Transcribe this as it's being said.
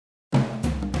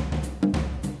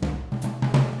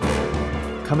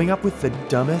coming up with the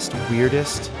dumbest,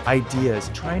 weirdest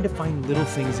ideas, trying to find little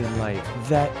things in life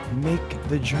that make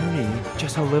the journey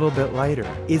just a little bit lighter.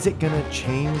 Is it going to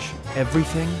change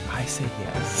everything? I say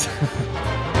yes.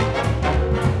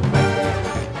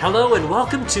 Hello and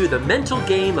welcome to the Mental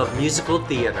Game of Musical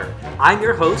Theater. I'm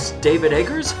your host, David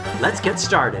Eggers. Let's get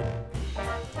started.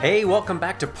 Hey, welcome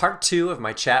back to part 2 of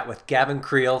my chat with Gavin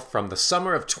Creel from the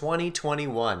summer of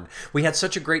 2021. We had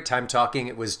such a great time talking,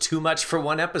 it was too much for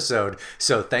one episode,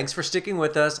 so thanks for sticking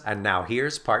with us, and now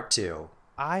here's part 2.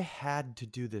 I had to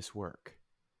do this work,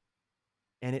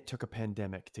 and it took a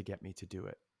pandemic to get me to do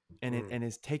it. And it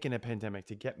has taken a pandemic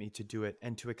to get me to do it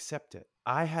and to accept it.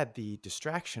 I had the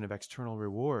distraction of external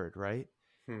reward, right?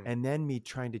 And then me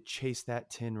trying to chase that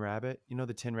tin rabbit, you know,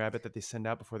 the tin rabbit that they send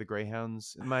out before the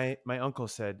greyhounds. My uncle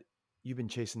said, "You've been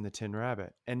chasing the tin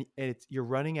rabbit, and you're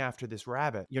running after this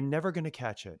rabbit. You're never going to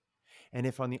catch it. And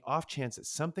if on the off chance that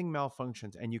something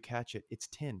malfunctions and you catch it, it's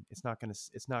tin. It's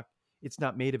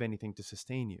not made of anything to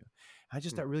sustain you."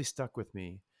 That really stuck with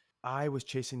me. I was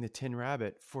chasing the tin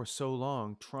rabbit for so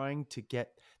long, trying to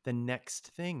get the next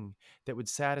thing that would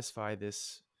satisfy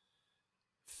this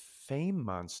fame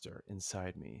monster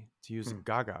inside me, to use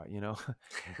Gaga, you know.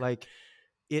 Like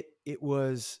it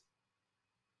was,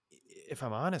 if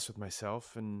I'm honest with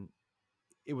myself, and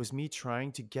it was me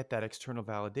trying to get that external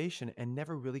validation and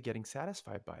never really getting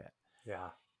satisfied by it. Yeah.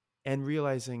 And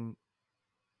realizing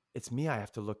it's me I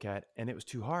have to look at, and it was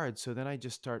too hard. So then I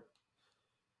just start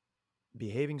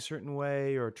behaving a certain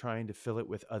way or trying to fill it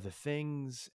with other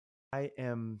things. I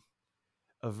am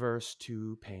averse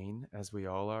to pain, as we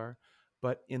all are,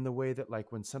 but in the way that,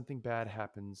 like, when something bad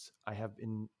happens, I have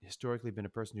historically been a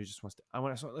person who just wants to, I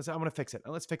want to fix it.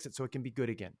 Let's fix it so it can be good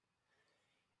again.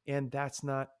 And that's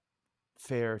not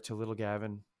fair to little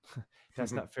Gavin.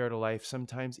 That's not fair to life.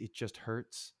 Sometimes it just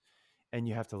hurts and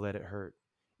you have to let it hurt.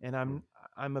 And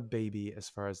I'm a baby as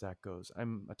far as that goes.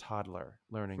 I'm a toddler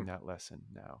learning that lesson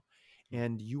now.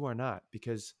 And you are not,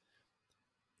 because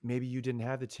maybe you didn't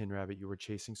have the tin rabbit you were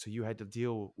chasing, so you had to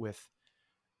deal with,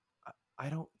 I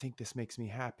don't think this makes me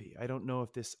happy. I don't know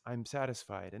if I'm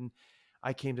satisfied. And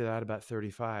I came to that about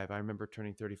 35. I remember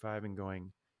turning 35 and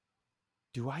going,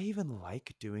 do I even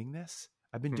like doing this?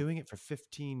 I've been doing it for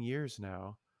 15 years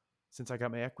now, since I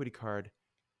got my equity card.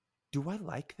 Do I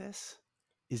like this?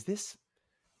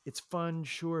 It's fun,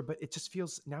 sure, but it just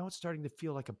feels, now it's starting to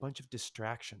feel like a bunch of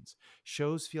distractions.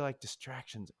 Shows feel like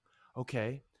distractions.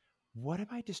 Okay, what am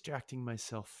I distracting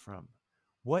myself from?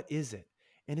 What is it?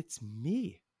 And it's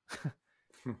me.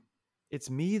 It's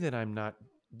me that I'm not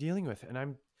dealing with. And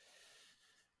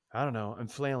I don't know, I'm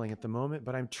flailing at the moment,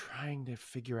 but I'm trying to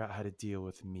figure out how to deal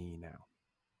with me now.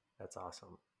 That's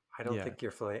awesome. I don't think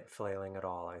you're flailing at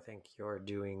all. I think you're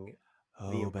doing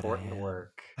the important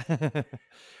work.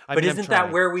 But isn't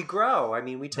that where we grow? I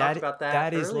mean, we talked about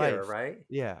that earlier, life. right?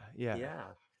 Yeah.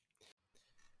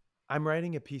 I'm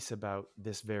writing a piece about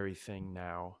this very thing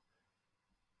now.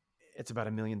 It's about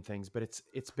a million things, but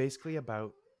it's basically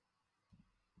about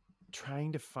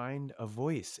trying to find a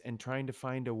voice and trying to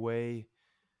find a way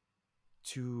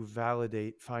to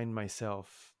find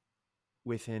myself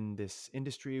within this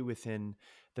industry, within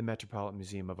the Metropolitan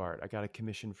Museum of Art. I got a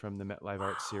commission from the Met Live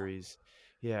Art Series.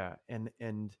 Yeah.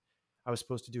 And I was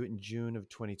supposed to do it in June of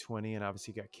 2020, and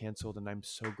obviously got canceled. And I'm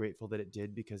so grateful that it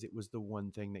did, because it was the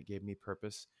one thing that gave me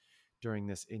purpose during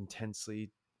this intensely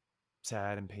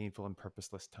sad and painful and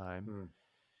purposeless time.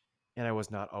 And I was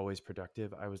not always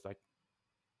productive. I was like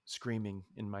screaming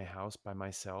in my house by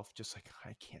myself, just like,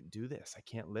 I can't do this. I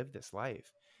can't live this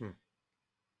life.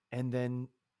 And then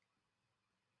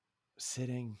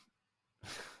sitting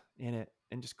in it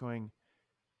and just going,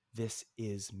 this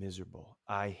is miserable.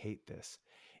 I hate this.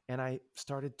 And I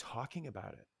started talking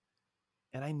about it.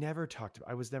 And I never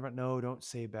no, don't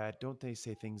say bad. Don't they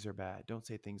say things are bad. Don't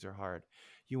say things are hard.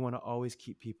 You want to always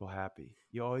keep people happy.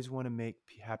 You always want to make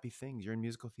happy things. You're in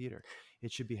musical theater.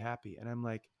 It should be happy. And I'm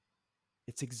like,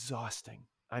 it's exhausting.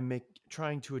 I'm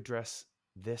trying to address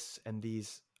this and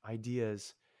these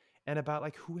ideas, and about,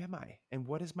 like, who am I and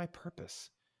what is my purpose?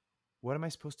 What am I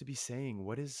supposed to be saying?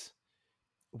 What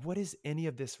is any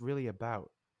of this really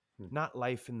about? Not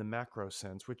life in the macro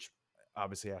sense, which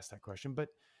obviously asked that question, but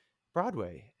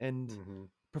Broadway and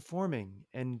performing.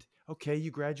 And okay,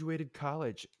 you graduated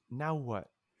college. Now what?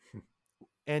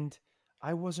 And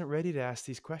I wasn't ready to ask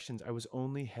these questions. I was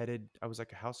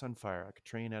like a house on fire, like a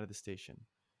train out of the station.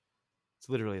 It's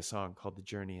literally a song called The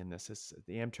Journey in this.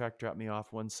 The Amtrak dropped me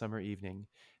off one summer evening.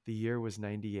 The year was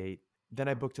 98. Then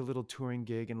I booked a little touring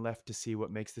gig and left to see what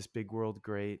makes this big world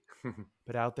great.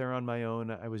 But out there on my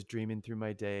own, I was dreaming through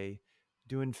my day,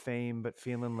 doing fame but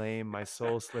feeling lame, my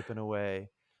soul slipping away.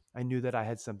 I knew that I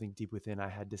had something deep within I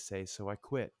had to say, so I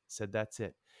quit. Said that's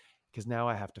it, because now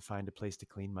I have to find a place to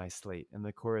clean my slate. And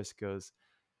the chorus goes,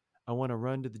 I want to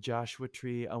run to the Joshua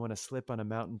tree. I want to slip on a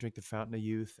mountain, drink the fountain of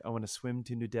youth. I want to swim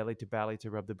to New Delhi to Bali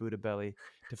to rub the Buddha belly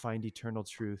to find eternal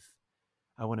truth.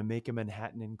 I want to make a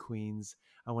Manhattan in Queens.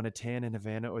 I want to tan in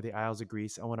Havana or the Isles of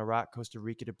Greece. I want to rock Costa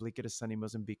Rica to Blica to sunny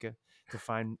Mozambique to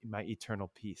find my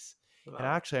eternal peace. And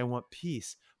Wow. actually, I want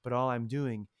peace, but all I'm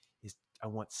doing is I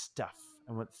want stuff.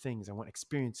 I want things. I want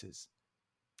experiences.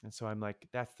 And so I'm like,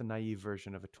 that's the naive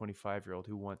version of a 25-year-old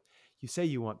who want. You say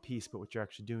you want peace, but what you're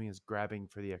actually doing is grabbing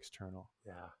for the external.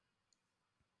 Yeah.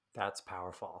 That's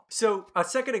powerful. So a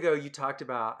second ago, you talked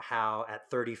about how at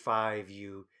 35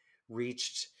 you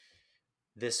reached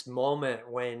this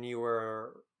moment when you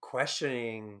were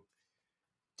questioning,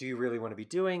 do you really want to be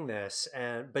doing this?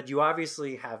 And but you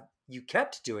obviously have you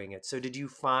kept doing it. So did you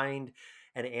find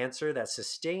an answer that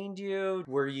sustained you?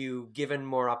 Were you given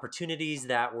more opportunities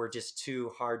that were just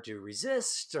too hard to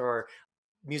resist, or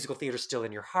musical theater still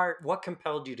in your heart? What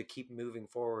compelled you to keep moving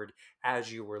forward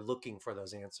as you were looking for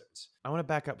those answers? I want to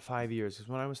back up 5 years because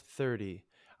when I was 30,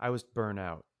 I was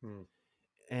burnout. Hmm.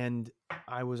 And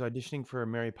I was auditioning for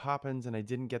Mary Poppins and I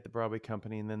didn't get the Broadway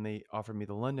company. And then they offered me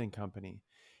the London company.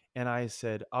 And I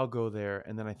said, I'll go there.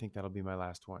 And then I think that'll be my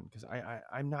last one because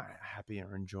I'm not happy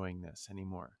or enjoying this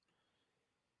anymore.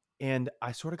 And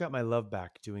I sort of got my love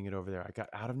back doing it over there. I got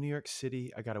out of New York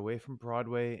City. I got away from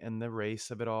Broadway and the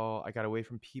race of it all. I got away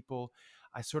from people.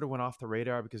 I sort of went off the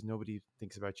radar because nobody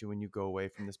thinks about you when you go away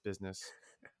from this business.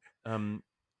 Um,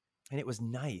 and it was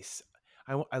nice.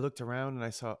 I looked around and I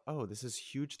saw, oh, this is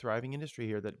huge, thriving industry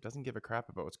here that doesn't give a crap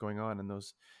about what's going on in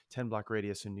those 10-block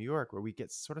radius in New York, where we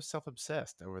get sort of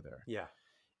self-obsessed over there. Yeah.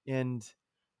 And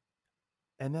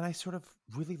then I sort of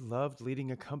really loved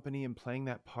leading a company and playing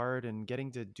that part and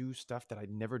getting to do stuff that I'd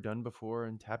never done before,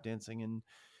 and tap dancing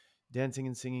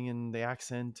and singing and the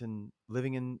accent and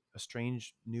living in a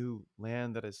strange new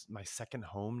land that is my second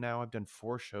home now. I've done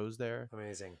 4 shows there.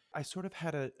 Amazing. I sort of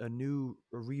had a new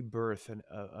rebirth and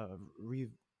a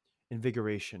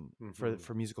reinvigoration Mm-hmm.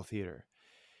 for musical theater.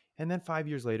 And then 5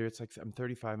 years later, it's like I'm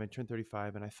 35. I turned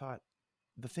 35, and I thought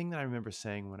the thing that I remember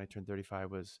saying when I turned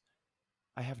 35 was,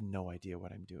 I have no idea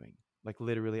what I'm doing. Like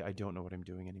literally, I don't know what I'm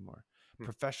doing anymore, Hmm.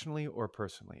 professionally or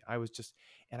personally. I was just,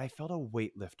 and I felt a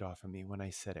weight lift off of me when I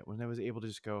said it. When I was able to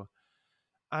just go,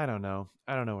 I don't know.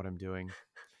 I don't know what I'm doing.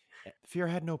 Fear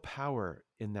had no power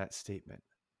in that statement.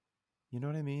 You know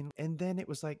what I mean? And then it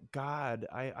was like, God,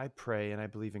 I pray and I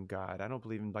believe in God. I don't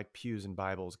believe in like pews and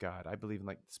Bibles God. I believe in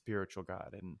like spiritual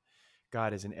God, and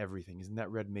God is in everything. Isn't that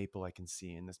red maple I can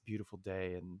see in this beautiful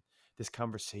day and this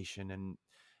conversation and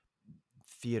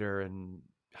theater and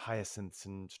hyacinths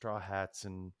and straw hats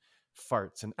and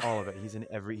farts and all of it. He's in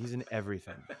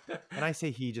everything. And I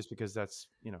say he just because that's,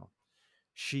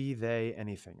 she, they,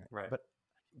 anything. Right. But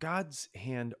God's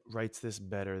hand writes this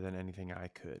better than anything I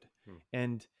could. Hmm.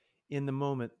 And in the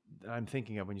moment that I'm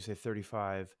thinking of when you say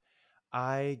 35,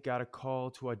 I got a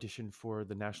call to audition for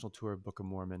the national tour of Book of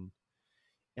Mormon.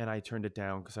 And I turned it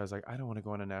down because I was like, I don't want to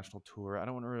go on a national tour. I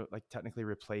don't want to like technically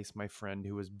replace my friend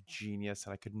who was genius,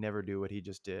 and I could never do what he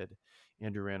just did.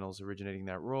 Andrew Rannells originating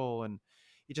that role, and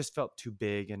it just felt too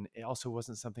big, and it also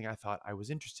wasn't something I thought I was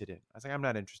interested in. I was like, I'm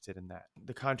not interested in that.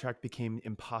 The contract became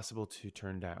impossible to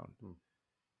turn down, Hmm.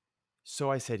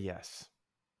 so I said yes.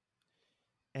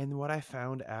 And what I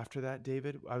found after that,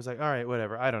 David, I was like, all right,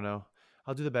 whatever. I don't know.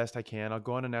 I'll do the best I can. I'll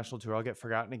go on a national tour. I'll get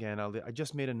forgotten again. I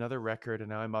just made another record, and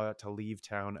now I'm about to leave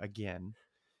town again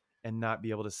and not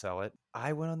be able to sell it.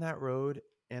 I went on that road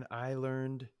and I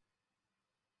learned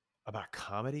about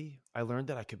comedy. I learned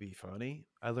that I could be funny.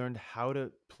 I learned how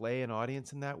to play an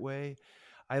audience in that way.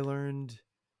 I learned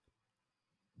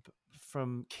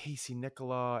from Casey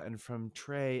Nicola and from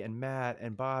Trey and Matt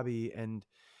and Bobby. And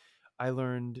I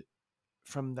learned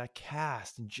from that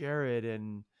cast and Jared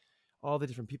and all the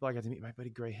different people I got to meet, my buddy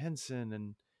Gray Henson,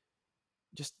 and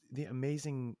just the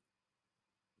amazing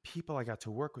people I got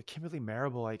to work with. Kimberly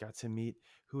Marable I got to meet,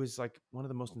 who is like one of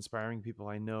the most inspiring people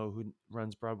I know, who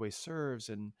runs Broadway Serves.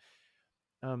 And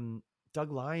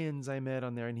Doug Lyons I met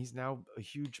on there, and he's now a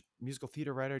huge musical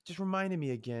theater writer. Just reminded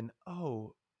me again,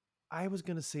 oh, I was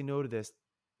going to say no to this.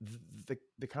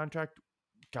 The contract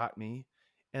got me,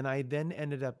 and I then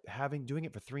ended up doing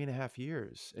it for 3.5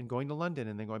 years and going to London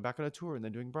and then going back on a tour and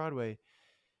then doing Broadway.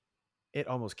 It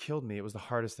almost killed me. It was the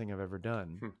hardest thing I've ever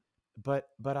done. Hmm.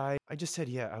 But I just said,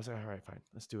 yeah. I was like, all right, fine,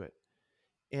 let's do it.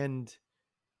 And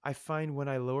I find when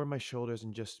I lower my shoulders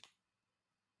and just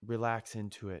relax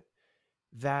into it,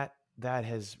 that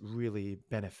has really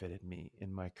benefited me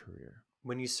in my career.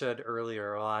 When you said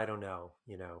earlier, oh, I don't know,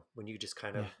 when you just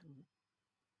kind of Yeah.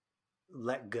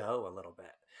 let go a little bit.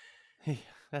 Hey,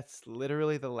 that's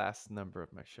literally the last number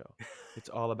of my show. It's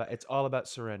all about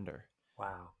surrender.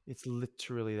 Wow. It's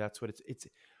literally that's what it's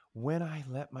when I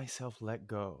let myself let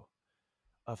go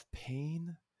of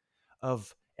pain,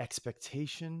 of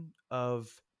expectation,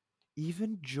 of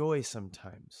even joy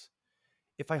sometimes.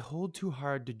 If I hold too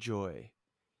hard to joy,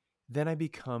 then I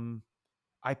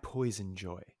poison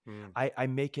joy. Mm, I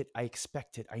make it, I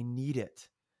expect it, I need it.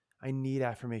 I need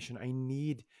affirmation. I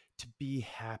need to be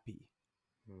happy.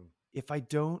 mm, If I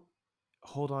don't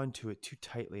hold on to it too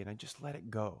tightly and I just let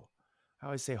it go, I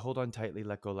always say, hold on tightly,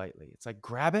 let go lightly. It's like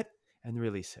grab it and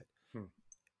release it. mm,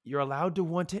 You're allowed to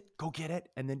want it, go get it,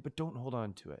 and then, but don't hold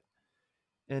on to it.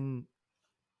 And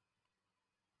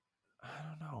I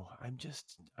don't know.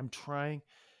 I'm trying.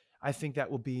 I think that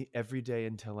will be every day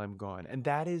until I'm gone. And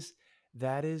that is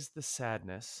the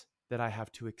sadness that I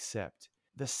have to accept.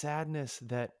 The sadness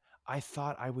that I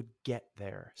thought I would get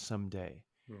there someday.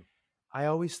 mm, I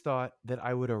always thought that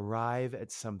I would arrive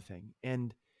at something.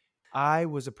 And I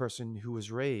was a person who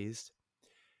was raised,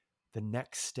 the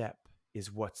next step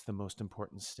is what's the most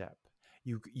important step.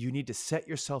 You need to set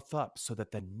yourself up so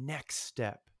that the next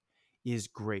step is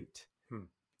great. mm.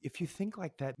 If you think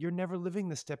like that, you're never living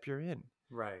the step you're in.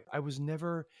 Right. I was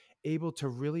never able to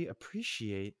really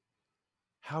appreciate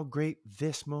how great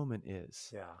this moment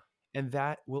is. Yeah. And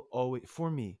that will always,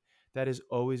 for me, that is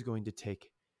always going to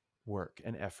take work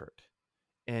and effort.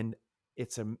 And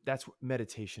that's what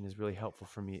meditation is really helpful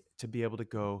for me to be able to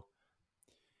go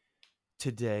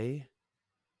today,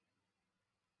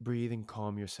 breathe and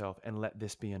calm yourself and let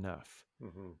this be enough.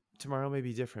 Hmm. Tomorrow may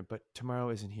be different, but tomorrow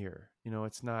isn't here.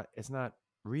 It's not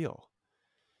real.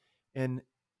 And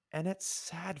it's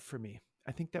sad for me.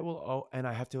 I think that and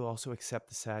I have to also accept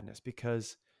the sadness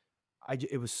because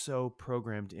it was so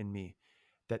programmed in me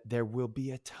that there will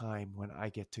be a time when I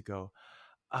get to go,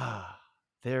 ah,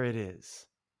 there it is.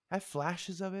 I have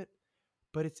flashes of it,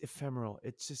 but it's ephemeral.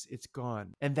 It's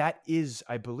gone. And that is,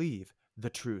 I believe, the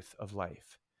truth of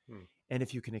life. Mm. And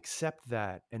if you can accept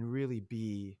that and really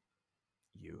be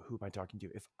you, who am I talking to?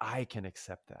 If I can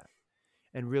accept that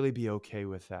and really be okay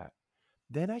with that,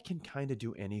 then I can kind of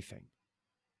do anything.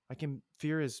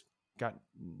 Fear has got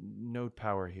no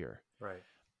power here, Right.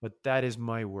 but that is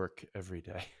my work every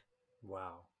day.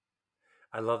 Wow.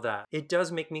 I love that. It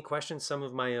does make me question some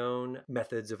of my own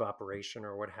methods of operation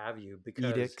or what have you, because,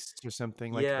 Edicts or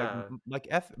something yeah.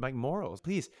 like morals.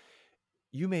 Please,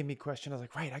 you made me question. I was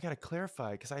like, right, I got to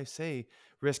clarify because I say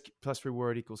risk plus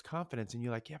reward equals confidence, and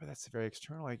you're like, yeah, but that's very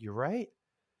external. Like, you're right,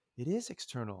 it is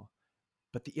external,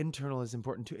 but the internal is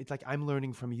important too. It's like I'm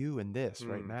learning from you in this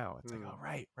right Mm, now. It's like, mm. oh,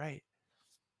 right, right.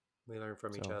 We learn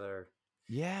from each So other.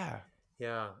 yeah.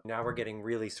 Yeah. Now we're getting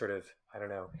really sort of, I don't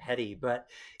know, heady, but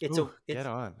it's Ooh, a get it's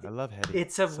on. I love heady.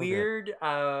 it's a So good. weird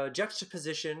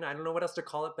juxtaposition. I don't know what else to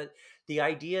call it, but the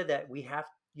idea that we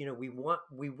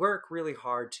work really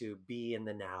hard to be in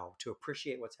the now, to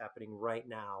appreciate what's happening right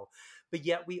now, but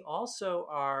yet we also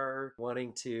are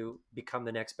wanting to become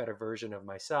the next better version of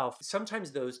myself.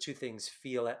 Sometimes those two things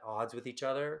feel at odds with each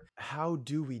other. How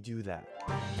do we do that?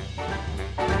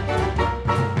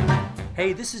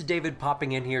 Hey, this is David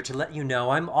popping in here to let you know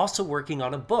I'm also working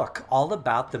on a book all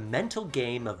about the mental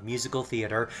game of musical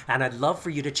theater, and I'd love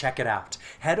for you to check it out.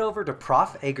 Head over to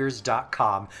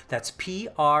profeggers.com. That's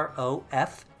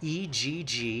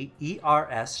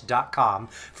PROFEGGERS.com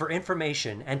for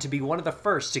information and to be one of the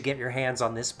first to get your hands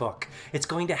on this book. It's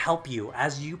going to help you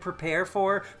as you prepare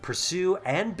for, pursue,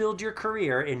 and build your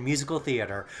career in musical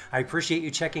theater. I appreciate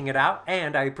you checking it out,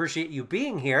 and I appreciate you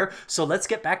being here. So let's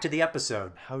get back to the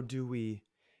episode. How do we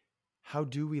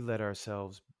let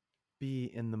ourselves be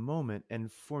in the moment?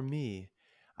 And for me,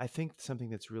 I think something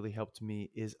that's really helped me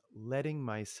is letting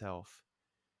myself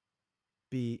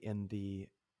be in the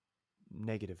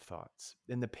negative thoughts,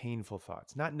 in the painful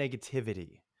thoughts, not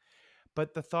negativity,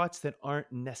 but the thoughts that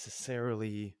aren't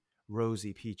necessarily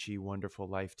rosy, peachy, wonderful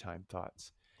lifetime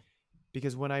thoughts.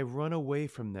 Because when I run away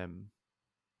from them,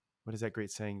 what is that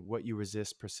great saying? What you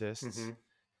resist persists. Mm-hmm.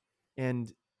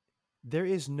 And there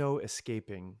is no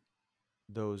escaping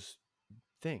those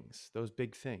things, those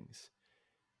big things.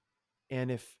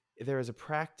 And if there is a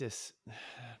practice,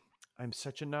 I'm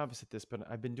such a novice at this, but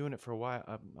I've been doing it for a while,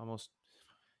 almost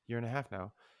a year and a half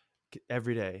now,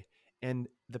 every day. And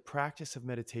the practice of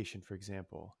meditation, for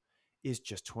example, is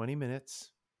just 20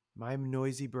 minutes. My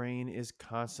noisy brain is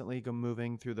constantly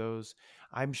moving through those.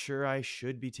 I'm sure I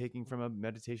should be taking from a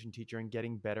meditation teacher and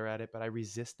getting better at it, but I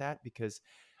resist that because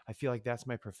I feel like that's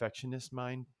my perfectionist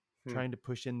mind Hmm. trying to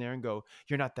push in there and go,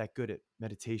 you're not that good at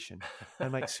meditation. And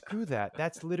I'm like, screw that.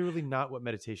 That's literally not what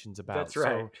meditation's That's about.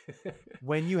 right. So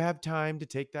when you have time to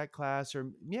take that class,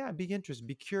 or yeah, be interested,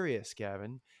 be curious,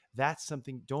 Gavin. That's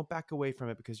something, don't back away from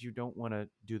it because you don't want to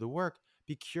do the work.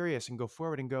 Be curious and go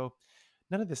forward and go,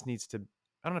 none of this needs to,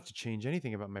 I don't have to change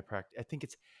anything about my practice. I think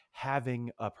it's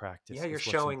having a Yeah, practice you're is what's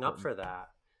showing up important. for that.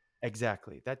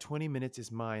 Exactly. That 20 minutes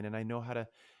is mine. And I know how to,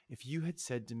 if you had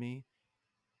said to me,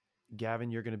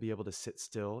 Gavin, you're going to be able to sit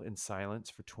still in silence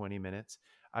for 20 minutes,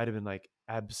 I'd have been like,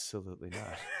 absolutely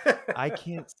not. I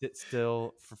can't sit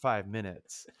still for 5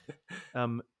 minutes.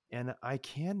 Um, and I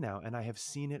can now, and I have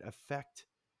seen it affect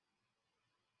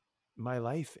my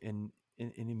life in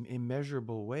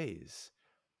immeasurable ways,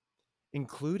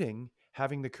 including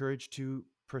having the courage to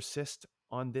persist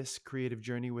on this creative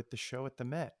journey with the show at the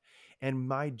Met. And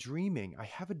my dreaming, I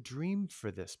have a dream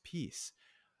for this piece.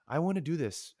 I want to do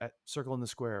this at Circle in the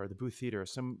Square or the Booth Theater or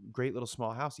some great little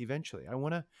small house eventually. I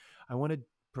want to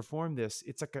perform this.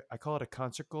 It's like I call it a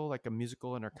concertcle, like a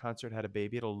musical and our concert had a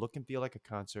baby. It'll look and feel like a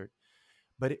concert,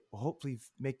 but it will hopefully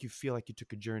make you feel like you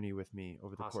took a journey with me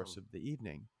over the course Awesome. of the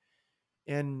evening.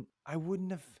 And I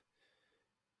wouldn't have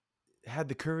had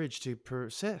the courage to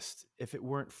persist if it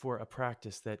weren't for a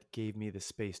practice that gave me the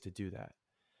space to do that.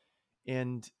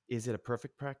 And is it a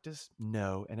perfect practice?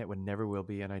 No, and it would never will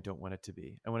be, and I don't want it to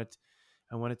be. I want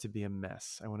it to be a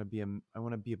mess. I want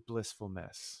to be a blissful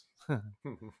mess. I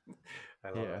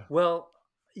love it. Yeah. Well,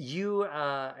 you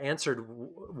answered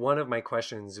one of my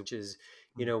questions, which is,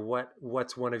 Mm.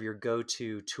 what's one of your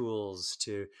go-to tools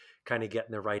to kind of get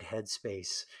in the right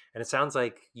headspace? And it sounds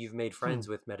like you've made Hmm. friends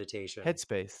with meditation.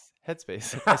 Headspace.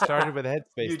 I started with Headspace,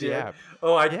 You the did. app.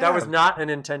 Oh, that Yeah. was not an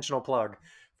intentional plug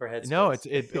for No,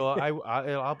 Headspace. well,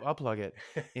 I'll plug it.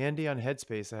 Andy on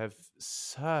Headspace. I have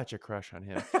such a crush on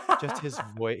him. Just his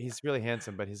voice. He's really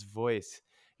handsome, but his voice,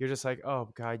 you're just like, oh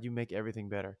God, you make everything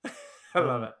better. I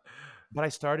love Um, it. but I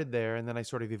started there, and then I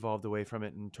sort of evolved away from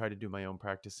it and tried to do my own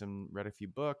practice and read a few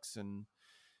books and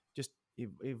just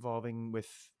evolving with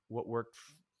what worked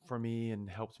for me and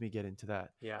helped me get into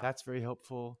that. Yeah. That's very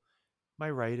helpful. My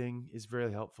writing is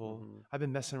very helpful. Hmm. I've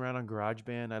been messing around on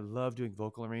GarageBand. I love doing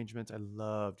vocal arrangements. I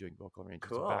love doing vocal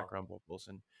arrangements and Cool. background vocals.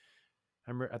 And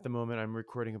at the moment, I'm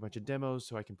recording a bunch of demos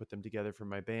so I can put them together for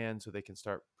my band so they can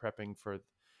start prepping for.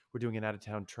 We're doing an out of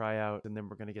town tryout, and then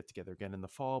we're going to get together again in the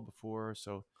fall before.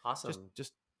 So just Awesome.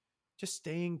 just just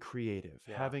staying creative,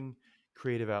 Yeah. having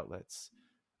creative outlets.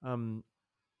 Um,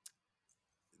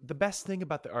 the best thing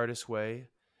about the artist way,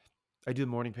 I do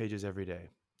morning pages every day.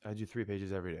 I do 3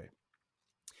 pages every day.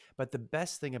 But the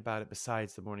best thing about it,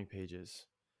 besides the morning pages,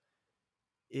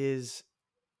 is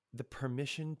the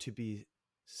permission to be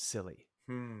silly.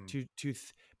 Hmm.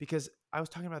 Because I was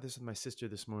talking about this with my sister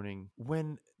this morning.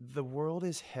 When the world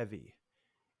is heavy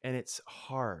and it's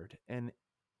hard and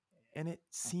it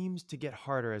seems to get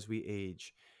harder as we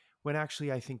age, when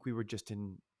actually I think we were just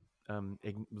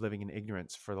living in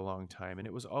ignorance for the long time, and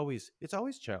it's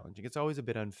always challenging. It's always a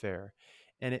bit unfair,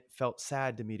 and it felt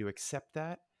sad to me to accept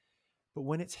that. But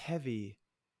when it's heavy,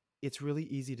 it's really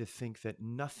easy to think that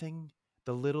nothing,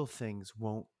 the little things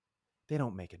won't, they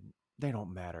don't make it, they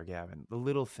don't matter, Gavin. The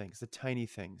little things, the tiny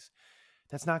things,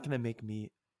 that's not going to make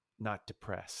me not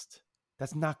depressed.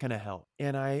 That's not going to help.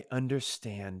 And I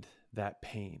understand that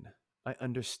pain. I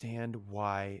understand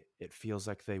why it feels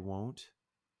like they won't.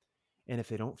 And if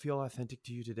they don't feel authentic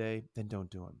to you today, then don't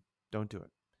do them. Don't do it.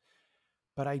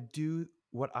 But I do,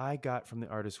 what I got from the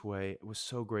artist way, was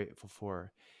so grateful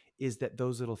for, is that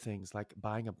those little things like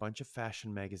buying a bunch of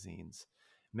fashion magazines,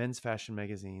 men's fashion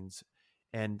magazines,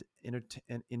 and, and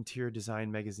interior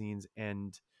design magazines,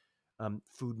 and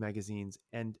food magazines,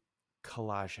 and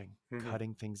collaging, Hmm.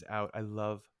 cutting things out. I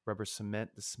love rubber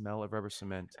cement, the smell of rubber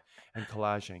cement, and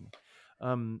collaging.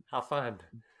 Um, How fun.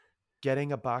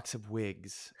 Getting a box of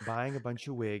wigs, buying a bunch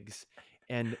of wigs,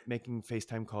 and making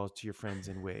FaceTime calls to your friends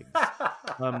in wigs.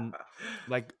 Um,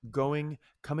 like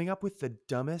coming up with the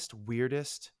dumbest,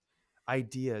 weirdest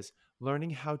ideas,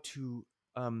 learning how to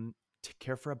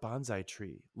care for a bonsai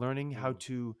tree, learning how Hmm.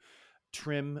 to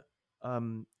trim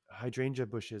hydrangea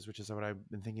bushes, which is what I've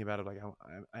been thinking about. It like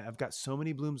I've got so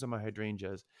many blooms on my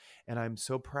hydrangeas, and I'm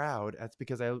so proud. That's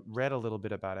because I read a little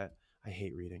bit about it. I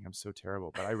hate reading. I'm so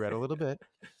terrible, but I read a little bit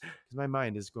because my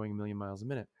mind is going a million miles a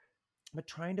minute. But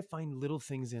trying to find little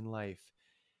things in life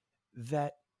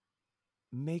that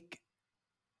make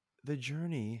the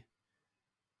journey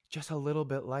just a little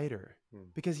bit lighter. Hmm.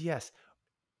 Because yes,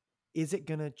 is it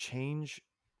going to change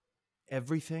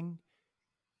everything?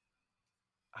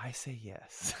 I say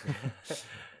yes.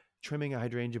 Trimming a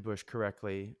hydrangea bush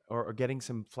correctly or getting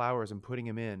some flowers and putting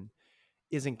them in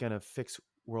isn't going to fix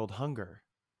world hunger.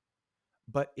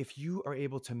 But if you are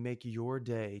able to make your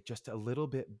day just a little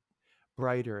bit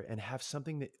brighter and have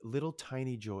something that little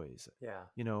tiny joys, Yeah,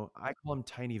 I call them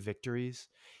tiny victories.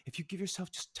 If you give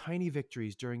yourself just tiny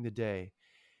victories during the day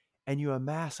and you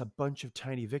amass a bunch of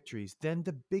tiny victories, then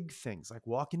the big things like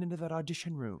walking into that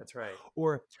audition room that's right.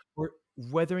 or or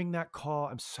weathering that call,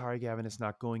 I'm sorry, Gavin, it's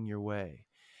not going your way.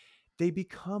 They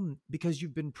become because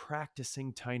you've been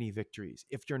practicing tiny victories.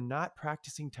 If you're not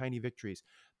practicing tiny victories,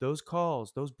 those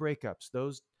calls, those breakups,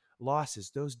 those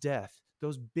losses, those death,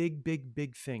 those big, big,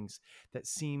 big things that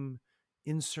seem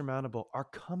insurmountable are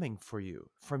coming for you,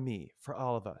 for me, for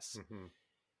all of us. Hmm.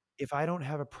 If I don't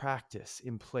have a practice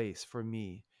in place for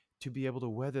me to be able to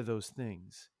weather those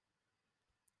things,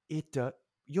 it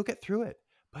you'll get through it,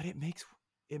 but it makes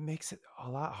it a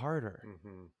lot harder.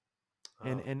 Hmm.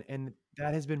 And Oh, and and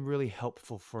that has been really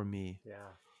helpful for me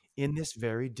yeah. in this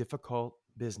very difficult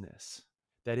business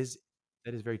that is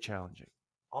that is very challenging.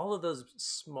 All of those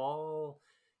small,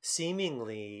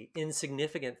 seemingly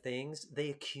insignificant things, they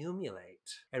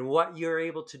accumulate. And what you're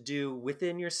able to do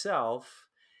within yourself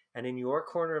and in your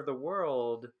corner of the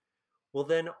world will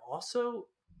then also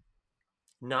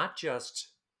not just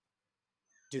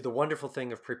do the wonderful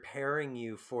thing of preparing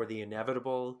you for the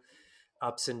inevitable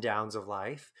ups and downs of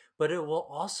life, but it will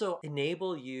also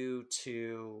enable you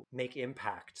to make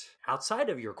impact outside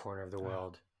of your corner of the Oh,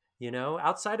 world,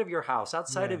 outside of your house,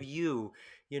 outside yeah. of you.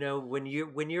 When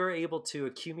you're able to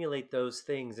accumulate those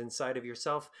things inside of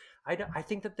yourself, I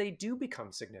think that they do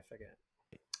become significant.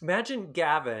 Imagine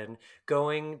Gavin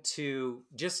going to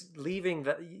just leaving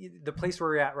the place where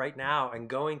we're at right now and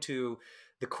going to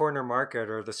the corner market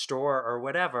or the store or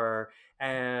whatever,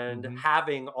 and Mhm.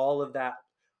 having all of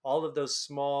those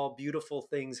small beautiful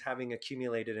things having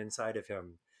accumulated inside of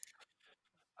him.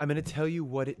 I'm gonna tell you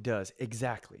what it does.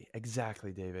 Exactly,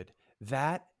 exactly, David.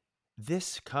 That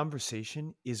this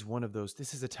conversation is one of those.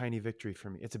 This is a tiny victory for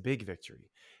me. It's a big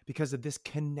victory because of this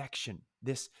connection,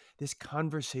 this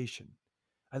conversation.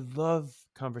 I love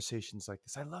conversations like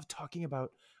this. I love talking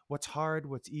about what's hard,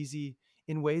 what's easy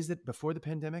in ways that before the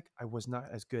pandemic I was not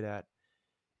as good at.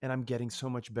 And I'm getting so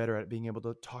much better at being able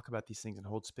to talk about these things and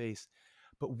hold space.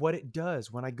 But what it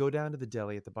does when I go down to the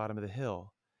deli at the bottom of the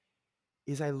hill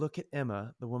is I look at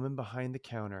Emma, the woman behind the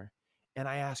counter, and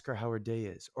I ask her how her day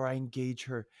is, or I engage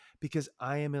her because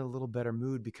I am in a little better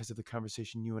mood because of the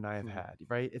conversation you and I have Hmm. had,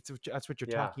 right? That's what you're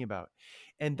Yeah, talking about.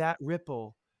 And that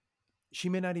ripple, she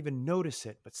may not even notice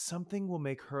it, but something will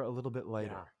make her a little bit yeah.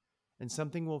 lighter. And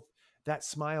something will, that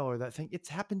smile or that thing, it's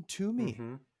happened to me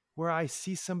Hmm. where I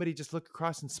see somebody just look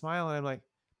across and smile and I'm like,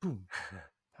 boom,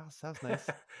 that was nice.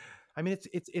 I mean,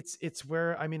 it's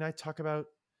where, I mean, I talk about,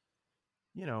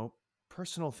 you know,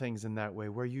 personal things in that way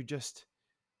where you just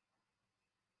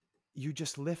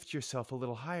lift yourself a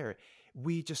little higher.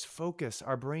 We just focus.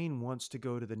 Our brain wants to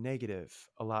go to the negative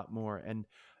a lot more and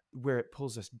where it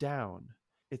pulls us down.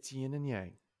 It's yin and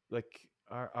yang. Like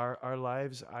our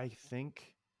lives, I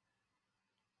think,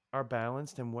 are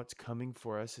balanced and what's coming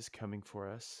for us is coming for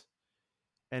us.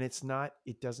 And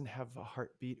it doesn't have a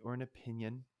heartbeat or an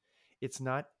opinion. It's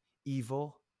not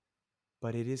evil,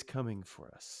 but it is coming for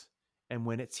us. And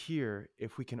when it's here,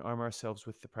 if we can arm ourselves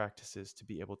with the practices to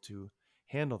be able to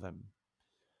handle them,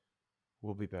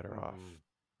 we'll be better Hmm. off.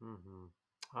 Hmm.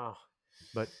 Oh,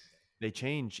 But they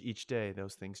change each day.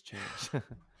 Those things change.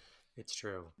 it's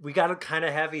true. We got kind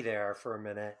of heavy there for a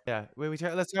minute. Yeah. Wait,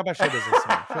 let's talk about show business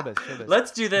some more. Show biz, show biz.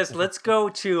 Let's do this. Let's go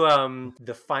to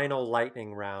the final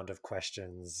lightning round of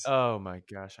questions, Oh my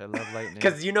gosh, I love lightning.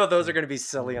 because those are Mm, going to be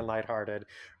silly mm, and lighthearted,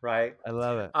 right? I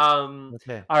love it. Um,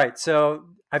 Okay. all right, so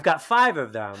I've got five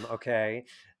of them. Okay,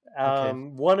 Okay.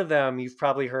 one of them you've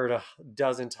probably heard a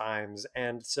dozen times,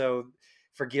 and so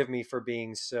forgive me for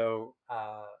being so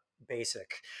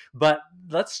basic. But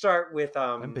let's start with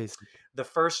I'm basic. the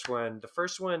first one. The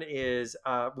first one is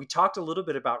we talked a little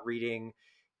bit about reading.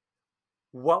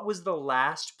 What was the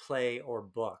last play or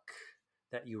book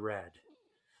that you read?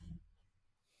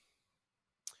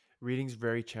 Reading's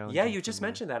very Yeah, challenging you for just me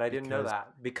mentioned that. I didn't know because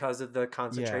that because of the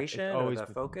yeah, it's concentration or always the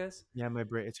been focus. yeah, my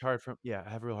brain it's hard for yeah, I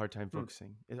have a real hard time Hmm.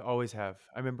 focusing. I always have.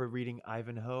 I remember reading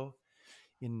Ivanhoe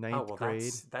in Oh ninth well,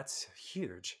 grade. that's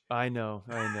huge. I know,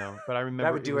 but I That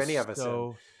remember would it do was any of us in.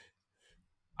 so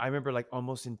I remember like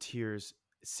almost in tears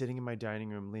sitting in my dining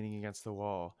room leaning against the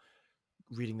wall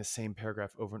reading the same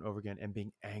paragraph over and over again and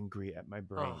being angry at my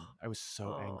brain. Oh, I was so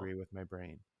oh, angry with my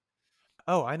brain.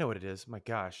 Oh, I know what it is. My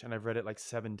gosh. And I've read it like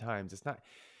 7 times.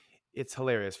 It's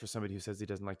hilarious for somebody who says he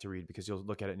doesn't like to read because you'll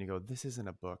look at it and you go, this isn't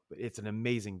a book, but it's an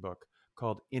amazing book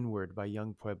called Inward by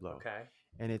Young Pueblo. okay.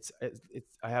 and it's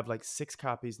I have like 6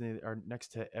 copies, and they are next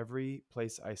to every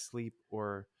place I sleep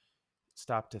or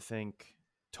stop to think,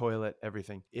 toilet,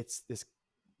 everything. It's this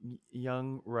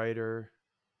young writer.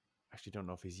 Actually, don't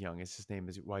know if he's young. It's his name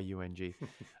is Yung.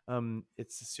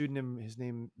 It's a pseudonym. His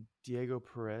name Diego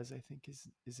Perez, I think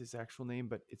is his actual name,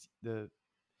 but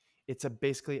it's a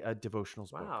basically a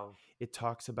devotionals book. Wow. It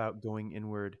talks about going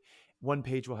inward. One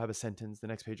page will have a sentence, the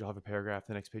next page will have a paragraph,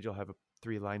 the next page will have a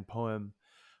 3-line poem,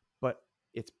 but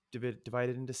it's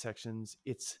divided into sections.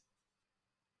 It's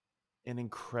an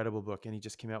incredible book, and he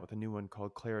just came out with a new one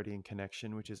called Clarity and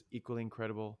Connection, which is equally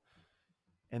incredible.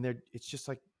 And it's just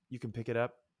like you can pick it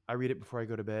up. I read it before I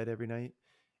go to bed every night,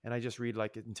 and I just read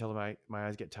like until my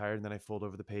eyes get tired, and then I fold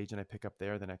over the page and I pick up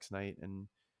there the next night, and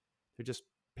they're just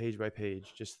page by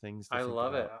page, just things to I think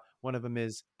love it. about. One of them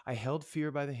is I held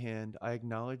fear by the hand, I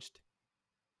acknowledged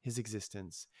his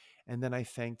existence, and then I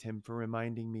thanked him for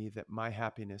reminding me that my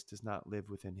happiness does not live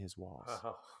within his walls.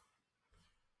 Oh,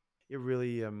 It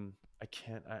really I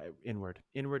can't inward, inward,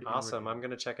 inward, awesome. I'm inward.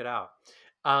 going to check it out.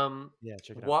 Um, Yeah,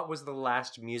 check it out. what was the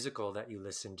last musical that you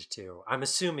listened to? I'm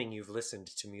assuming you've listened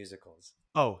to musicals.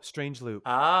 Oh, Strange Loop.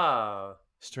 Oh,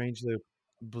 Strange Loop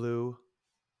blew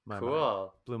my mind.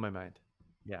 cool. Blew my mind.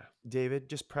 Yeah. David,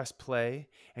 just press play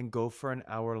and go for an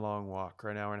hour long walk or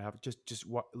an hour and a half. Just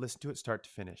listen to it start to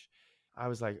finish. I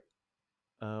was like,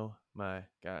 oh my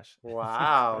gosh.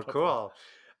 Wow, Incredible. cool.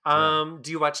 Yeah.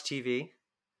 Do you watch TV?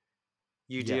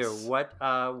 You do. Yes.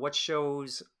 What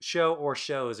show or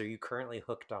shows are you currently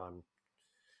hooked on?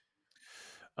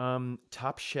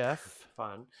 Top Chef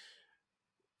Fun.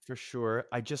 for sure.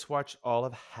 I just watched all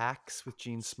of Hacks with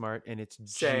Gene Smart, and it's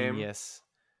Same. genius.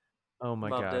 Oh my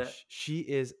Loved it. gosh. She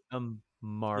is a Yeah.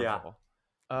 marvel.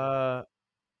 Uh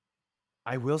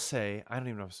I will say, I don't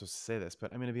even know if I'm supposed to say this,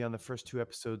 but I'm going to be on the first 2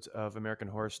 episodes of American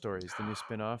Horror Stories, the new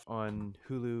spinoff on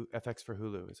Hulu. FX for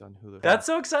Hulu is on Hulu. Yeah, That's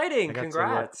so exciting. I got to work.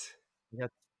 Congrats. I got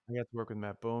I got to work with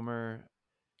Matt Bomer,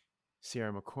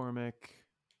 Sierra McCormick,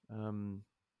 um,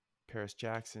 Paris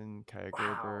Jackson, Kaya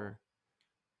Wow.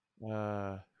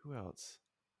 Gerber. Who else?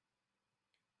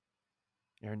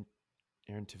 Aaron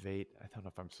Aaron Tveit. I don't know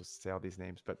if I'm supposed to say all these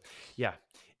names, but yeah,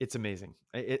 it's amazing.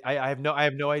 I have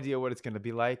no idea what it's going to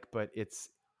be like, but it's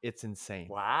insane.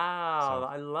 Wow. So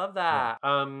I love yeah, that.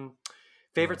 yeah.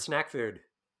 Favorite snack food?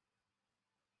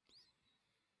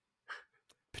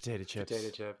 Potato Potato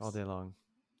chips all chips. day long.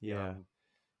 Yeah, Yum.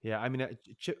 yeah. I mean,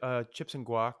 chips and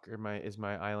guac is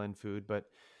my island food, but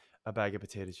a bag of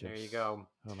potato There you chips. go.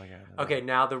 Oh my god, I love Okay, it.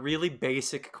 now the really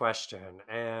basic question,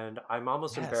 and I'm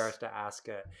almost Yes. embarrassed to ask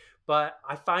it, but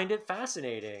I find it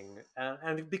fascinating,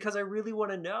 and because I really want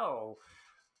to know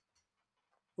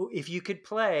if you could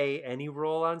play any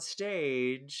role on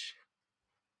stage,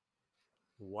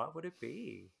 what would it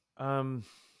be? Um,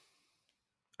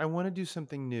 I want to do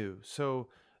something new. So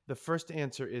the first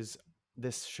answer is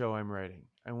this show I'm writing.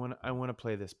 I want to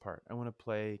play this part. I want to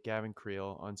play Gavin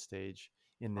Creel on stage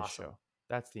in this Awesome. show.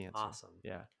 That's the answer. Awesome.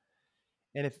 Yeah.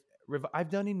 And if I've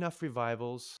done enough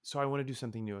revivals, so I want to do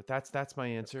something new. That's my That's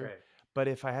answer. great. But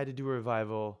if I had to do a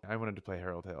revival, I wanted to play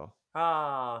Harold Hill.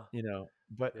 Ah,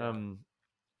 But yeah.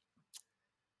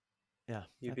 yeah,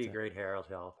 You'd be that's a it. great Harold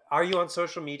Hill. Are you on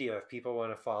social media if people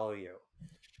want to follow you?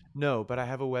 No, but I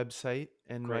have a website,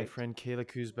 and my Great. friend Kayla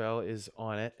Kuzbel is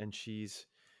on it, and she's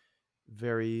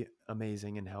very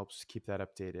amazing and helps keep that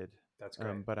updated. That's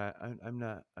great. But I'm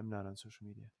not on social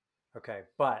media. Okay.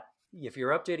 But if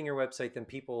you're updating your website, then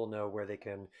people will know where they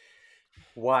can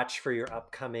watch for your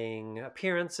upcoming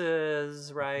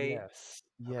appearances, right? Yes,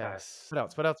 Okay. yes. What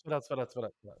else? What else? What else? What else? What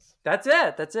else? What else? That's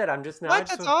it. That's it. I'm just now. I What?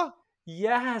 just That's want. all?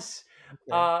 Yes.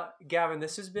 Okay. Gavin,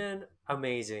 this has been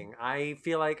amazing. I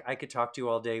feel like I could talk to you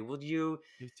all day. Will you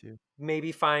You too.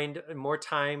 maybe find more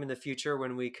time in the future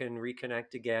when we can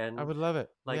reconnect I again would love it.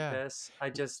 like Yeah. this? I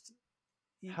just,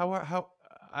 How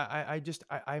I just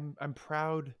I'm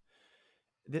proud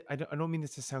that I don't mean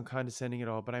this to sound condescending at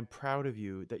all, but I'm proud of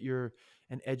you that you're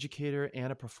an educator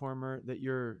and a performer, that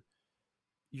you're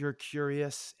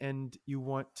curious and you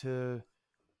want to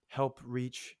help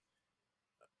reach,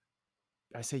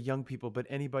 I say young people, but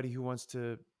anybody who wants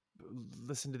to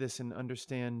listen to this and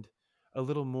understand a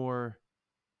little more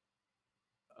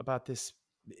about this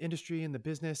industry and the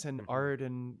business and Mhm. art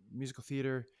and musical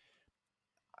theater.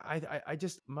 I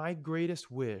just, my greatest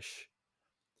wish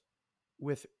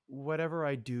with whatever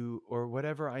I do or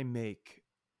whatever I make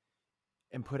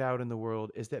and put out in the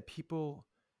world is that people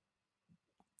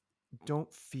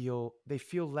they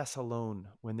feel less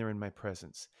alone when they're in my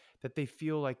presence, that they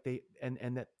feel like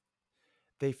and that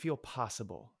they feel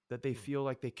possible, that they Mm. feel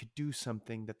like they could do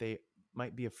something that they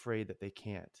might be afraid that they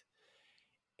can't.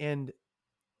 And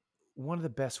one of the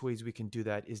best ways we can do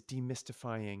that is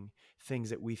demystifying things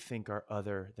that we think are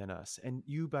other than us. And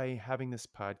you, by having this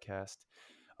podcast,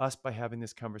 us by having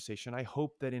this conversation, I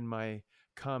hope that in my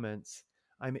comments,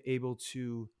 I'm able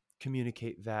to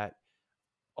communicate that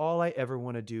all I ever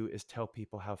want to do is tell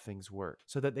people how things work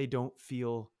so that they don't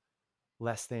feel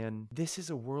less than. This is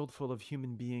a world full of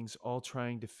human beings all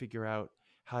trying to figure out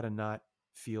how to not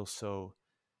feel so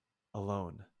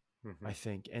alone, Hmm. I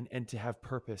think, and to have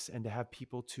purpose and to have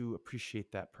people to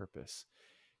appreciate that purpose.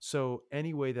 So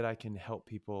any way that I can help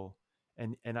people,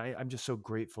 I'm just so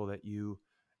grateful that you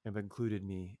have included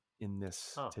me in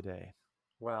this Oh, today.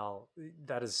 well,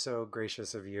 that is so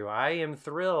gracious of you. I am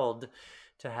thrilled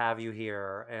to have you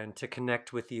here and to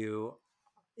connect with you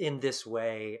in this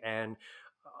way and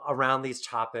around these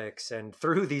topics and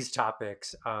through these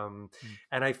topics. Mm.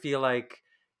 And I feel like,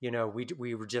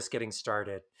 we were just getting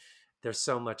started. There's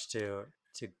so much to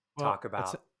Well, talk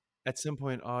about. at some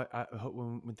point, I hope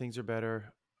when things are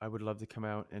better, I would love to come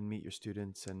out and meet your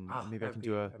students, and Oh, maybe that I would can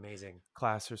do be a amazing.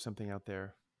 class or something out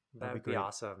there. That'd That be would be great.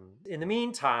 awesome. In the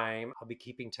meantime, I'll be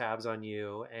keeping tabs on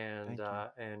you Thank you.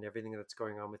 and everything that's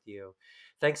going on with you.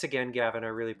 Thanks again, Gavin. I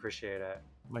really appreciate it.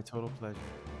 My total pleasure.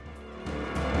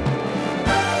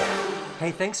 Hey,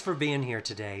 thanks for being here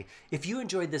today. If you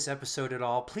enjoyed this episode at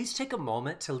all, please take a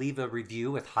moment to leave a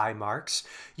review with high marks.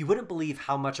 You wouldn't believe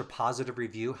how much a positive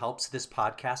review helps this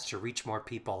podcast to reach more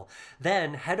people.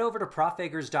 Then head over to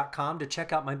profeggers.com to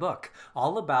check out my book,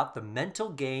 all about the mental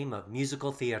game of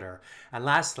musical theater. And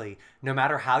lastly, no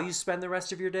matter how you spend the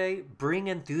rest of your day, bring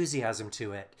enthusiasm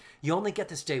to it. You only get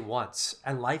this day once,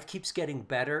 and life keeps getting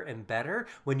better and better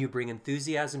when you bring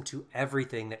enthusiasm to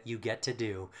everything that you get to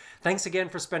do. Thanks again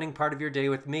for spending part of your day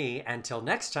with me. Until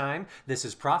next time, this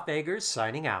is Prof. Eggers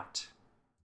signing out.